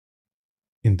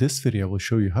In this video, I will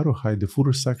show you how to hide the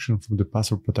footer section from the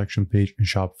password protection page in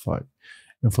Shopify.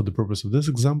 And for the purpose of this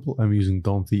example, I'm using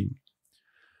Dawn theme.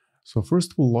 So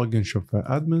first we'll log in Shopify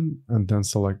admin and then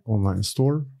select online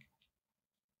store.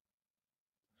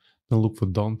 Then look for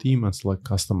Dawn theme and select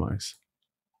customize.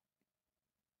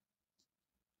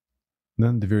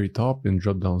 Then at the very top in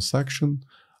drop-down section,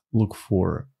 look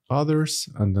for others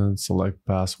and then select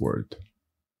password.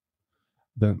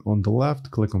 Then on the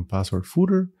left, click on password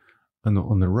footer, and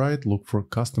on the right, look for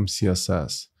custom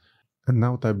CSS. And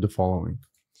now type the following: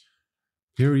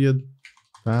 period,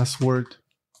 password,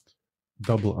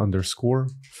 double underscore,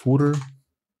 footer,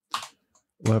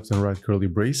 left and right curly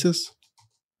braces,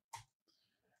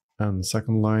 and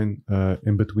second line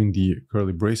in between the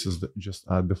curly braces, just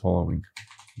add the following: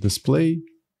 display,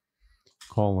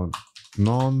 colon,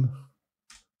 none,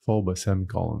 followed by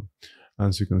semicolon.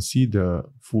 As you can see, the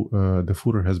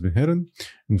footer has been hidden.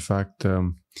 In fact,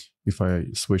 if I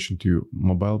switch into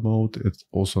mobile mode, it's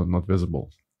also not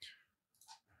visible.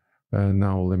 And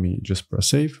now let me just press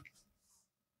save.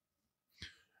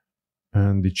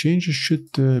 And the changes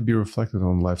should be reflected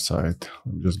on the left side.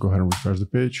 Let me just go ahead and refresh the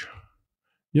page.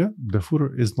 Yeah, the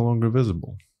footer is no longer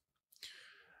visible.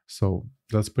 So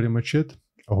that's pretty much it.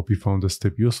 I hope you found this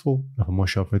tip useful. And for more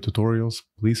Shopify tutorials,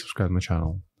 please subscribe to my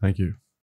channel. Thank you.